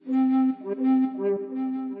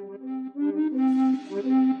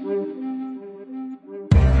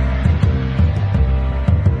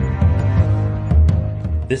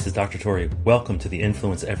This is Dr. Tori. Welcome to the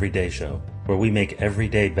Influence Everyday Show, where we make every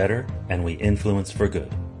day better and we influence for good.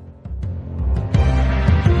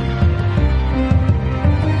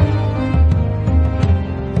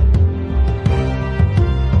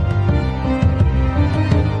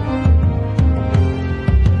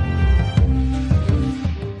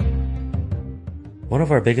 One of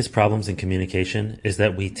our biggest problems in communication is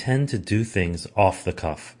that we tend to do things off the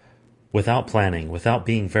cuff, without planning, without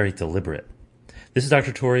being very deliberate. This is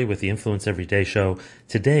Dr. Tori with the Influence Everyday Show.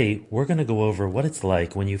 Today, we're going to go over what it's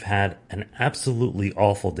like when you've had an absolutely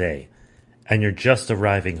awful day and you're just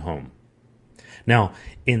arriving home. Now,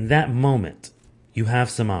 in that moment, you have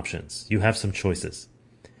some options. You have some choices.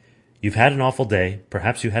 You've had an awful day.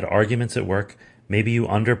 Perhaps you had arguments at work. Maybe you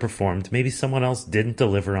underperformed. Maybe someone else didn't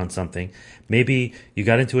deliver on something. Maybe you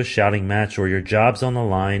got into a shouting match, or your job's on the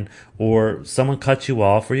line, or someone cut you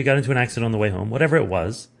off, or you got into an accident on the way home. Whatever it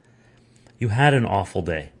was, you had an awful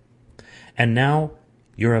day. And now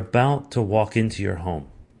you're about to walk into your home.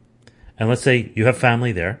 And let's say you have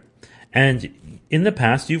family there. And in the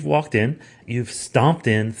past, you've walked in, you've stomped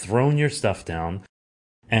in, thrown your stuff down,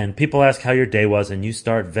 and people ask how your day was, and you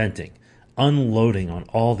start venting, unloading on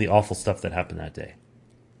all the awful stuff that happened that day.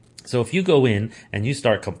 So if you go in and you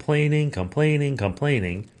start complaining,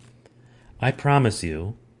 I promise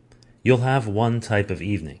you, you'll have one type of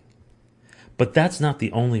evening. But that's not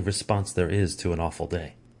the only response there is to an awful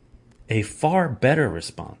day. A far better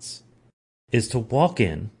response is to walk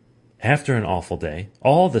in after an awful day.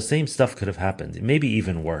 All the same stuff could have happened, maybe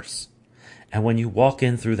even worse. And when you walk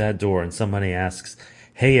in through that door and somebody asks,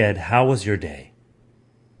 "Hey Ed, how was your day?"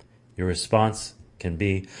 Your response can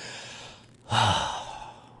be,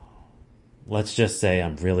 let's just say,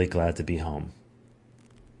 "I'm really glad to be home.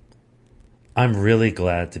 I'm really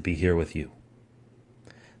glad to be here with you."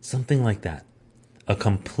 Something like that. A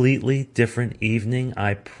completely different evening,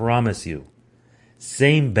 I promise you.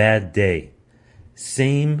 Same bad day.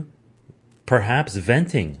 Same, perhaps,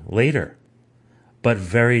 venting later. But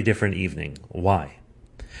very different evening. Why?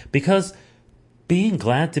 Because being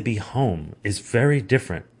glad to be home is very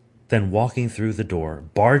different than walking through the door,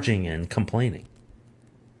 barging in, complaining.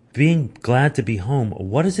 Being glad to be home,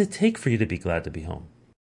 what does it take for you to be glad to be home?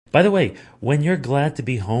 By the way, when you're glad to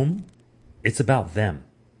be home, it's about them.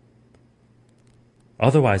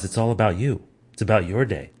 Otherwise, it's all about you. It's about your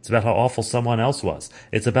day. It's about how awful someone else was.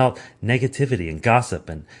 It's about negativity and gossip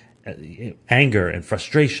and anger and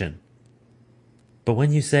frustration. But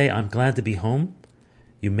when you say, "I'm glad to be home,"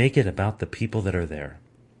 you make it about the people that are there.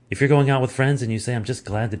 If you're going out with friends and you say, "I'm just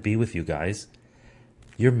glad to be with you guys,"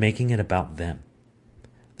 you're making it about them.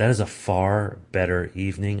 That is a far better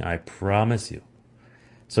evening, I promise you.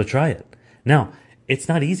 So try it. Now, it's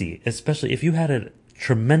not easy, especially if you had a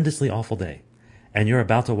tremendously awful day and you're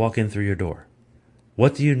about to walk in through your door.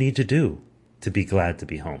 What do you need to do to be glad to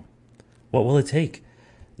be home? What will it take?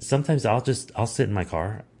 Sometimes I'll sit in my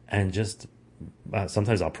car and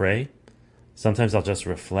sometimes I'll pray. Sometimes I'll just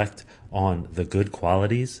reflect on the good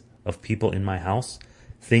qualities of people in my house,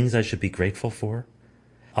 things I should be grateful for.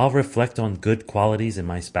 I'll reflect on good qualities in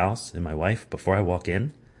my spouse, in my wife, before I walk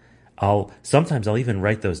in. Sometimes I'll even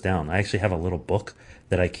write those down. I actually have a little book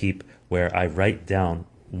that I keep where I write down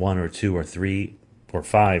 1 or 2 or 3 or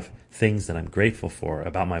 5 things that I'm grateful for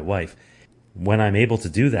about my wife. When I'm able to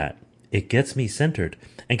do that, it gets me centered.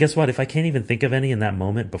 And guess what? If I can't even think of any in that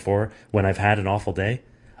moment before, when I've had an awful day,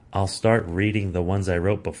 I'll start reading the ones I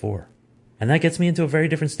wrote before. And that gets me into a very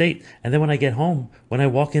different state. And then when I get home, when I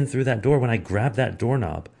walk in through that door, when I grab that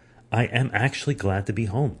doorknob, I am actually glad to be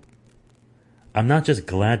home. I'm not just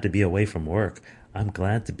glad to be away from work. I'm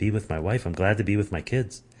glad to be with my wife. I'm glad to be with my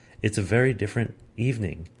kids. It's a very different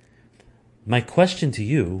evening. My question to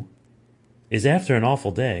you is, after an awful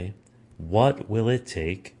day, what will it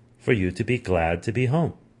take for you to be glad to be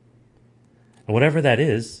home? And whatever that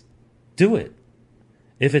is, do it.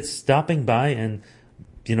 If it's stopping by and,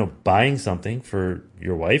 buying something for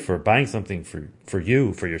your wife, or buying something for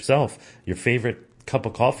you, for yourself, your favorite cup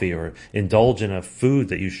of coffee, or indulge in a food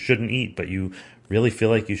that you shouldn't eat, but you really feel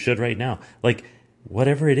like you should right now. Like,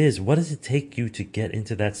 whatever it is, what does it take you to get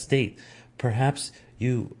into that state? Perhaps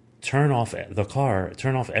you turn off the car,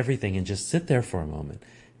 turn off everything, and just sit there for a moment.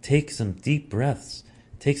 Take some deep breaths.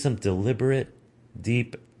 Take some deliberate,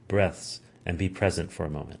 deep breaths and be present for a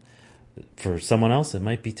moment. For someone else, it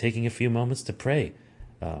might be taking a few moments to pray.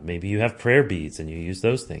 Maybe you have prayer beads and you use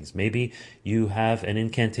those things. Maybe you have an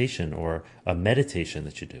incantation or a meditation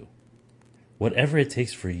that you do. Whatever it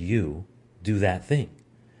takes for you, do that thing.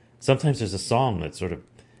 Sometimes there's a song that sort of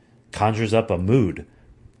conjures up a mood.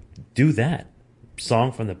 Do that.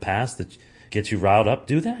 Song from the past that gets you riled up,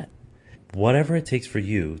 do that. whatever it takes for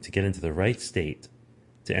you to get into the right state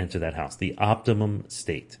to enter that house, the optimum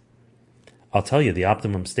state. I'll tell you, the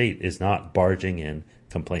optimum state is not barging in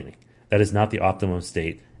complaining. That is not the optimum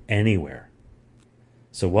state anywhere.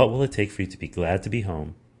 So what will it take for you to be glad to be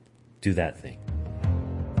home? Do that thing.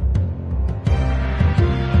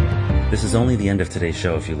 This is only the end of today's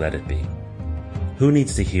show if you let it be. Who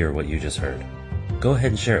needs to hear what you just heard? Go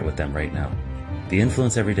ahead and share it with them right now. The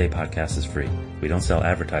Influence Everyday podcast is free. We don't sell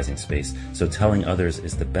advertising space, so telling others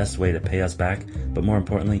is the best way to pay us back, but more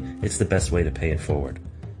importantly, it's the best way to pay it forward.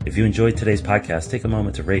 If you enjoyed today's podcast, take a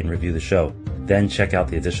moment to rate and review the show. Then check out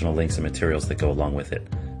the additional links and materials that go along with it.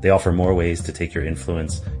 They offer more ways to take your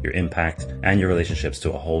influence, your impact, and your relationships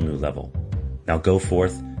to a whole new level. Now go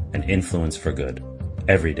forth and influence for good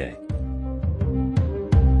every day.